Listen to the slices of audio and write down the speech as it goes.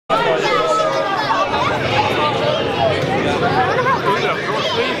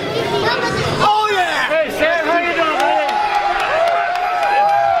Oh yeah! Hey Sam, how you doing, man?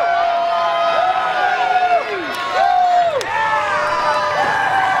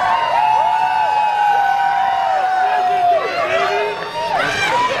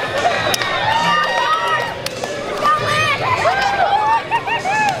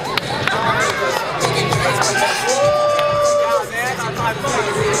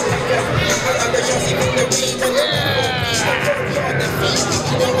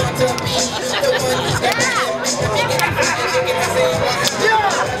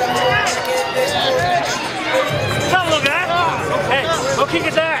 Go kick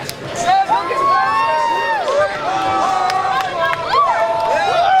his ass!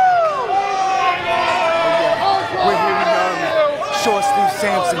 We're here in Yarmouth. Short sleeve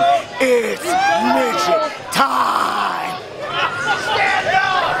Sampson. It's midget time! Stand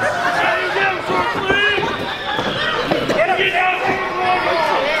up! How you doing, short sleeve? Get down!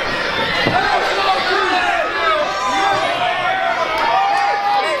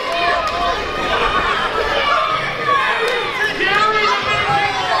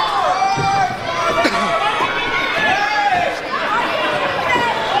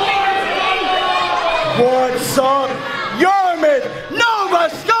 What's up, Yarmouth, Nova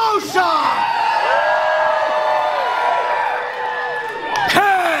Scotia?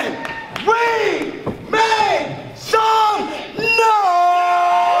 Can we make some noise?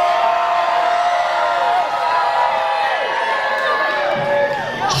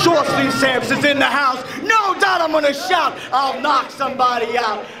 Short sleeve Sampson's in the house. No doubt I'm gonna shout. I'll knock somebody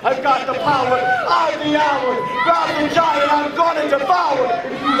out. I've got the power of the hour. Grab the giant, I'm gonna devour.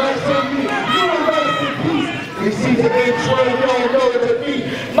 If you listen me, you will rest in peace. You see the intro, you don't know the beat.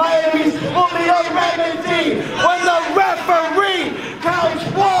 Miami's only a remedy when the referee counts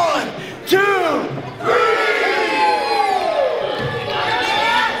 1, 2, 3.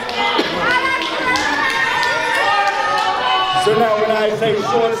 So now when I say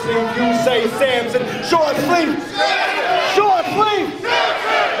short sleeve, you say Sampson. Short sleeve. Short sleeve.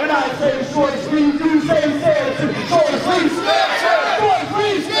 When I say short sleeve, you say Sampson. Short sleeve. Short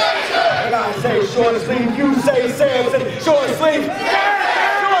sleeve. When I say short sleeve, you say Sampson. Short sleeve.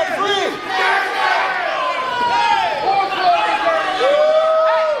 Short sleeve.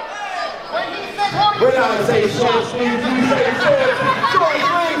 When I say short sleeve, you say Sampson. Short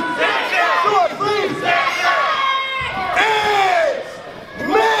sleeve. Short sleeve. It's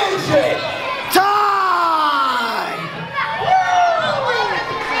midget time!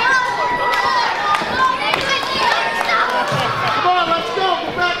 Come on, let's go.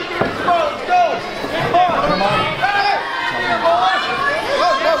 We're back to get exposed. Let's go. Come on. Hey! Go,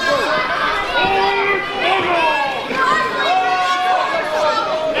 go, go.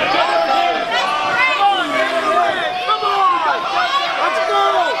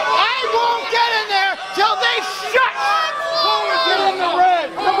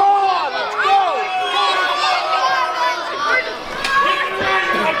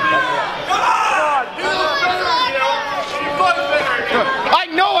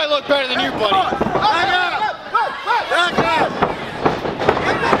 Better than you, buddy. Back up! Back up!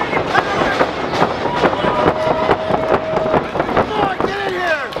 Come on, get in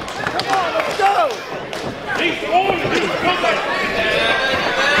here! Come on, let's go!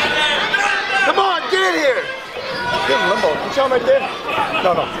 Come on, get in here! Get in limbo. Can you show him right there? No,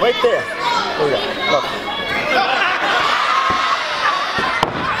 no, right there. There we go. Look.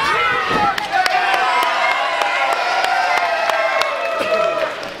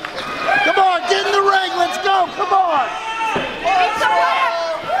 Come on!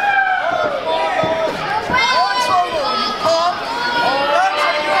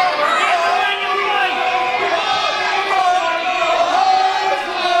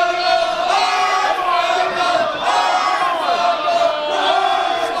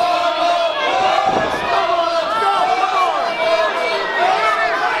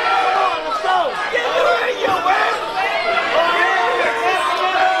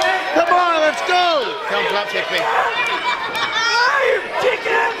 Kick me. I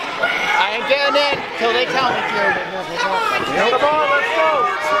ain't getting in till they tell me to. Come on, let's go.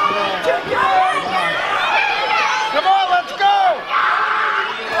 Come on, let's go.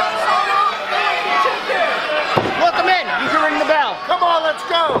 Look them in. You can ring the bell. Come on, let's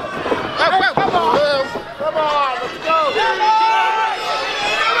go. Hey, come on. Come on, let's go. Get in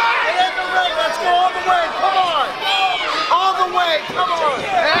the ring. Let's go all the way. Come on. All the way. Come on.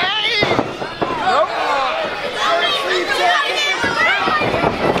 Hey. Nope.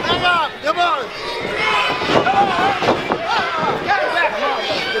 Hang on, come on. Come on. Get back.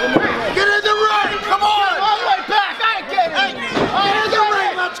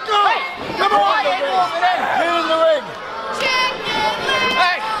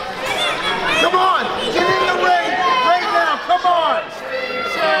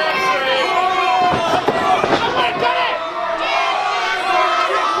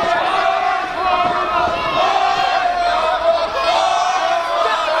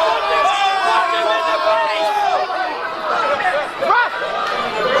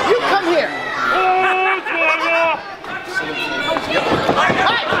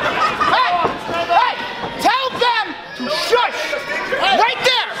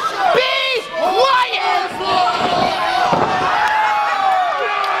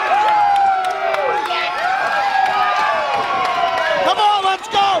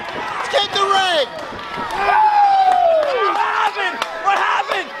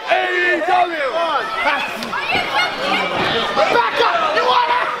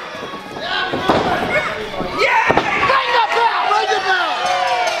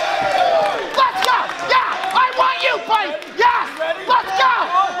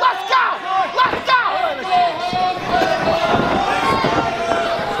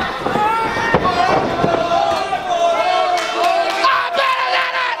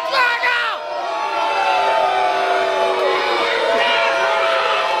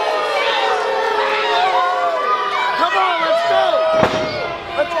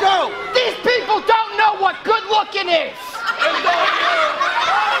 people don't know what good looking is.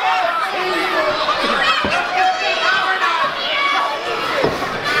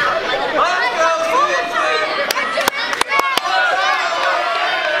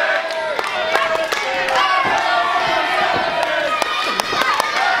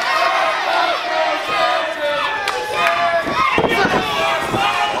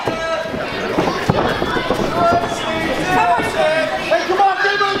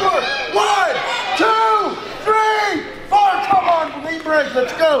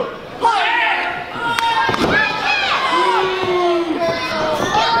 Let's go!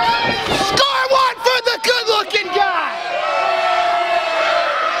 Score one for the good-looking guy!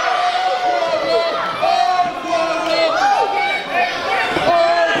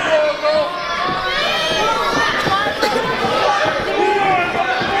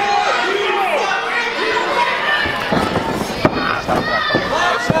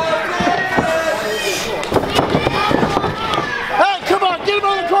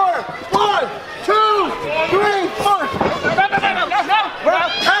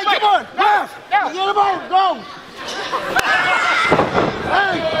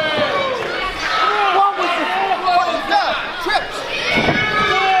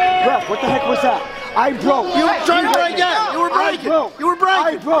 What the heck was that? I broke. You were trying to break out. You were breaking. You were breaking.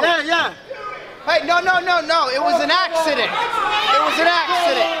 I broke. Yeah. Hey, no. It was an accident. It was an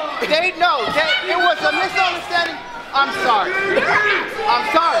accident. It was a misunderstanding. I'm sorry. I'm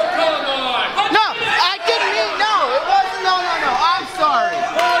sorry. No, I didn't mean, no. It wasn't, no. I'm sorry.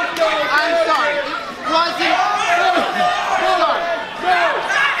 I'm sorry. It wasn't. Sorry.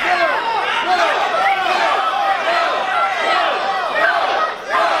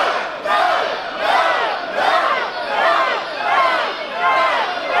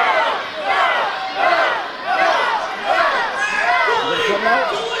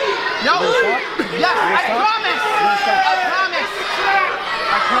 No, yes, I promise. Stop.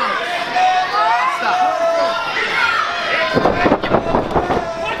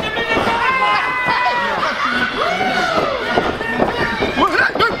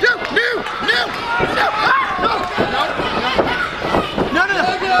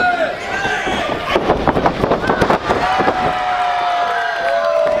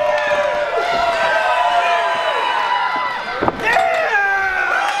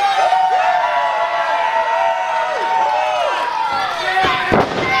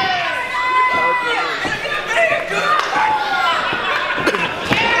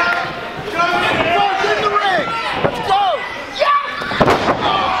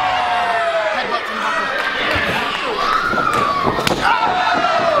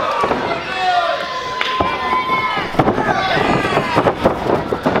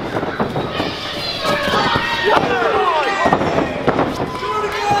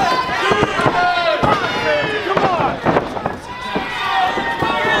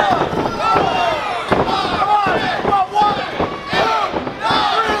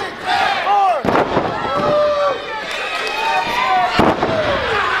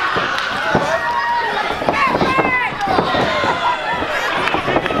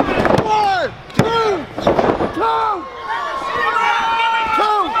 No!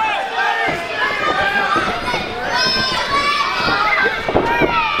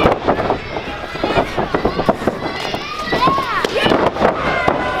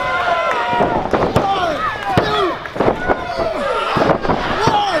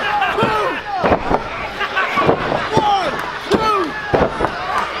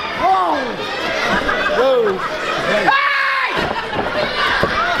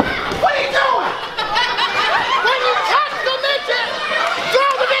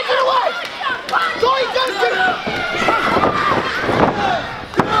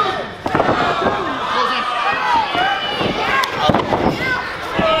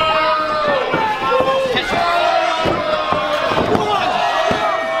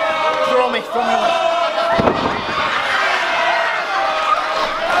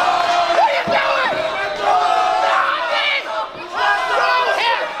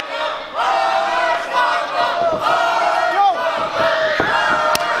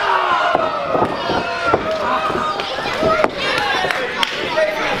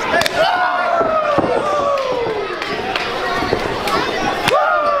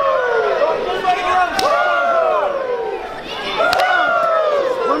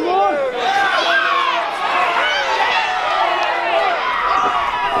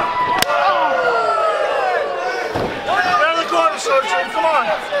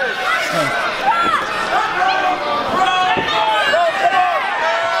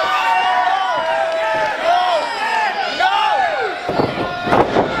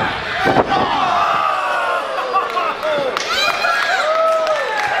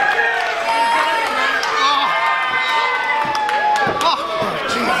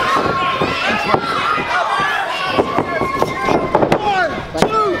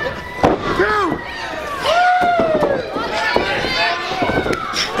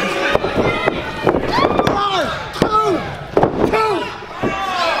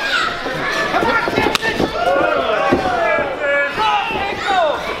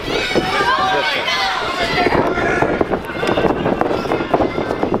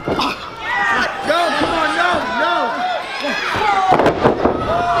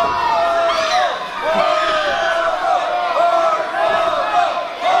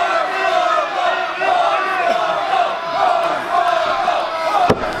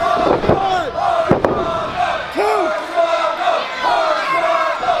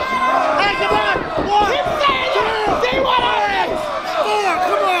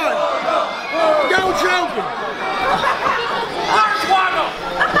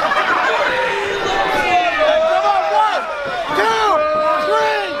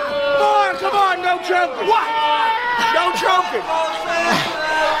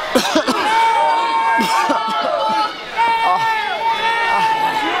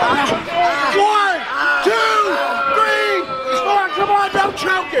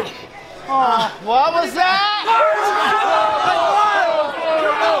 Choking! What was that? 1,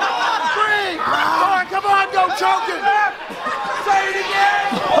 2, 3! Come on, don't choke it! Say it again!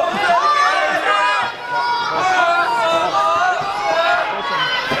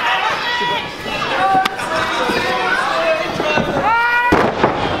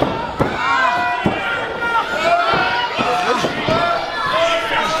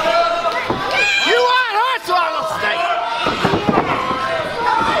 You want hornswoggle steak?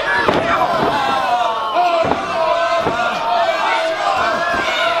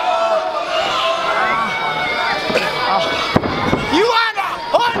 You want a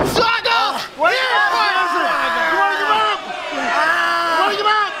hornswoggle? What is it? You want to give up? You want to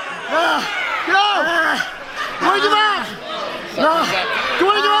give up? Go! You want to give up? No. You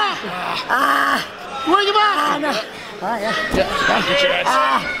want to give up? You want to give up? No.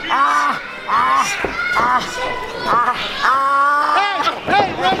 Hey,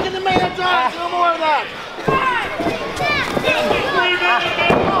 right in the main of time. No more of that.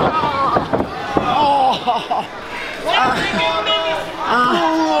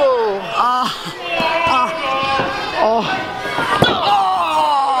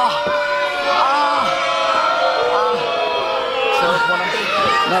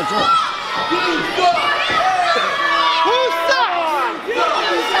 Who sucks?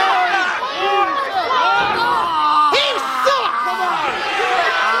 He sucks! Come on!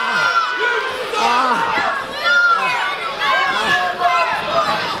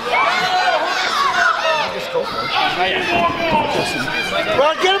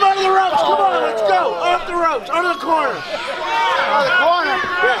 Well, get him out of the ropes. Come on, let's go. Off the ropes, under the corner. Oh, the corner.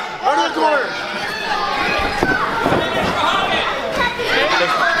 Yeah, under the corner.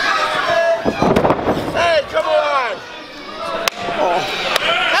 Hey, come on.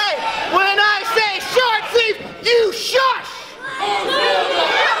 Hey, when I say short sleeve, you shush!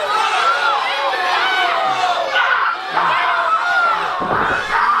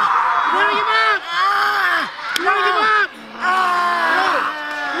 You want to give up? You want to give up?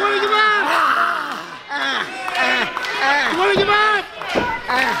 You want to give up? You want to give up?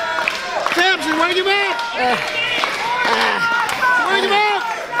 Sampson, you want to give up? You want to give up?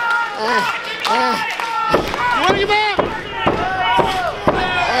 You want to give up?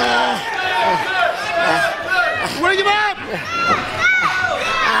 You want to give up?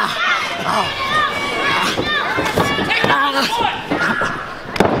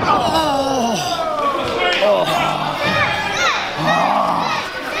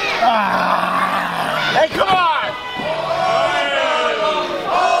 Hey, come on!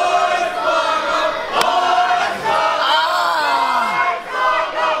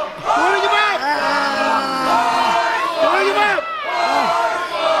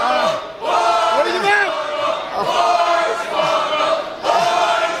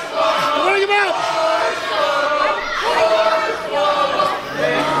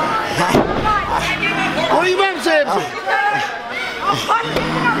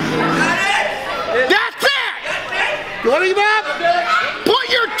 That's it! You want to give up? Put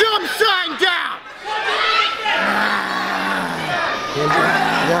your dumb sign down!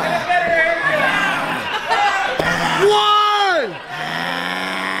 One!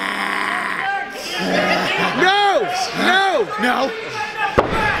 No! No! No! No!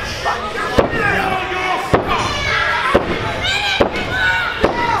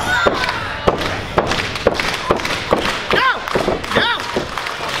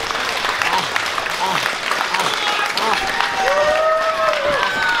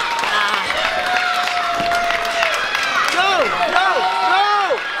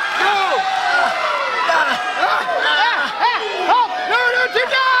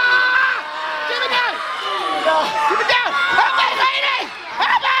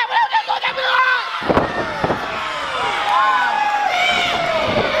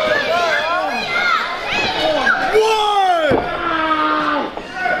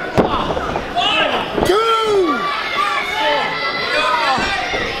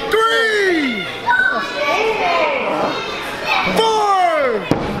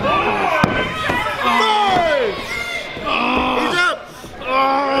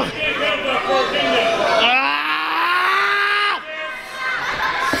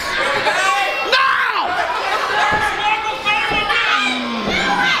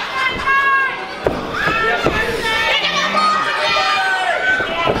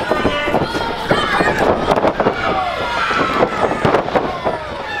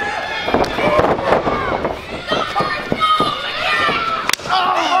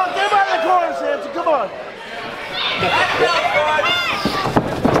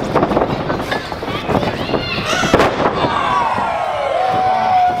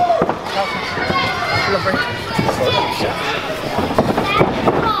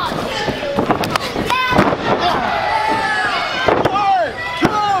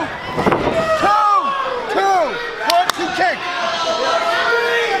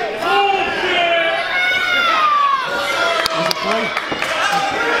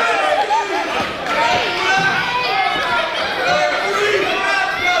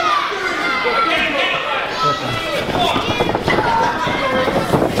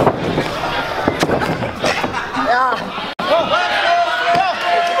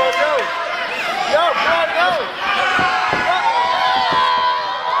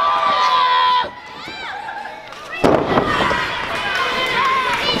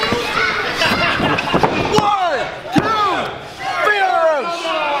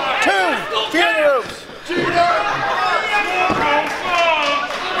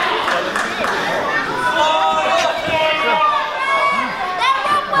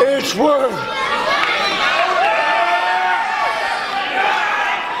 Each word.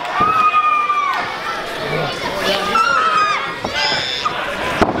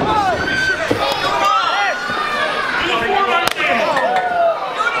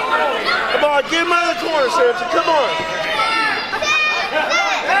 Come on, get him out of the corner, Sampson. Come on.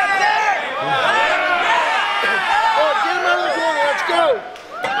 Oh, get him out of the corner. Let's go.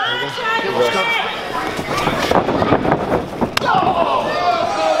 Let's go.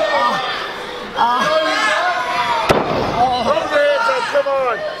 Come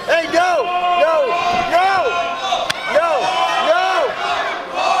on. Hey, no! No! No! No! No!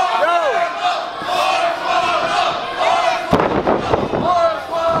 No!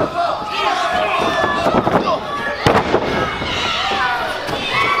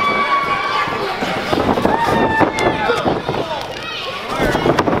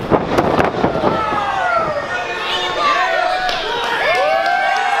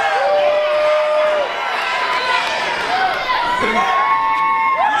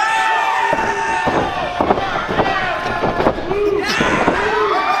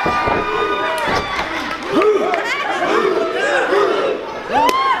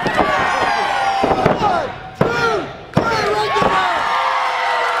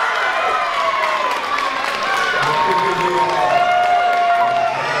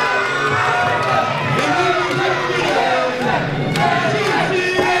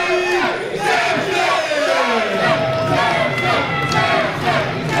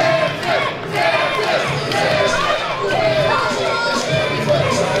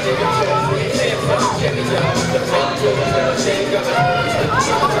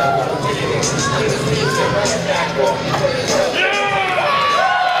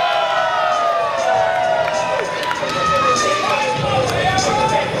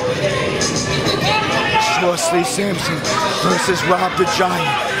 Shortly Sampson versus Rob the Giant.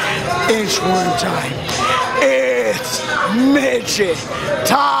 Inchworm time. It's midget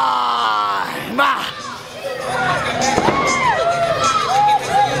time.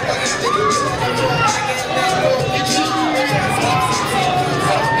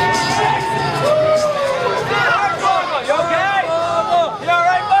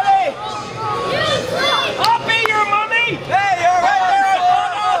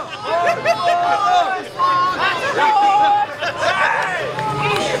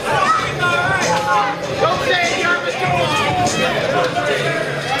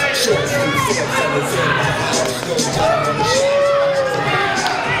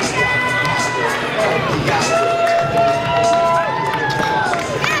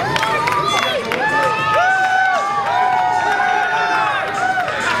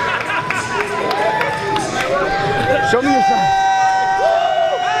 Show me your side.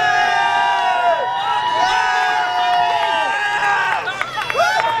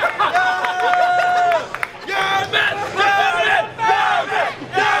 Yarmouth! Yarmouth!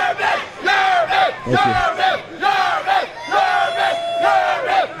 Yarmouth! Yarmouth! Yarmouth!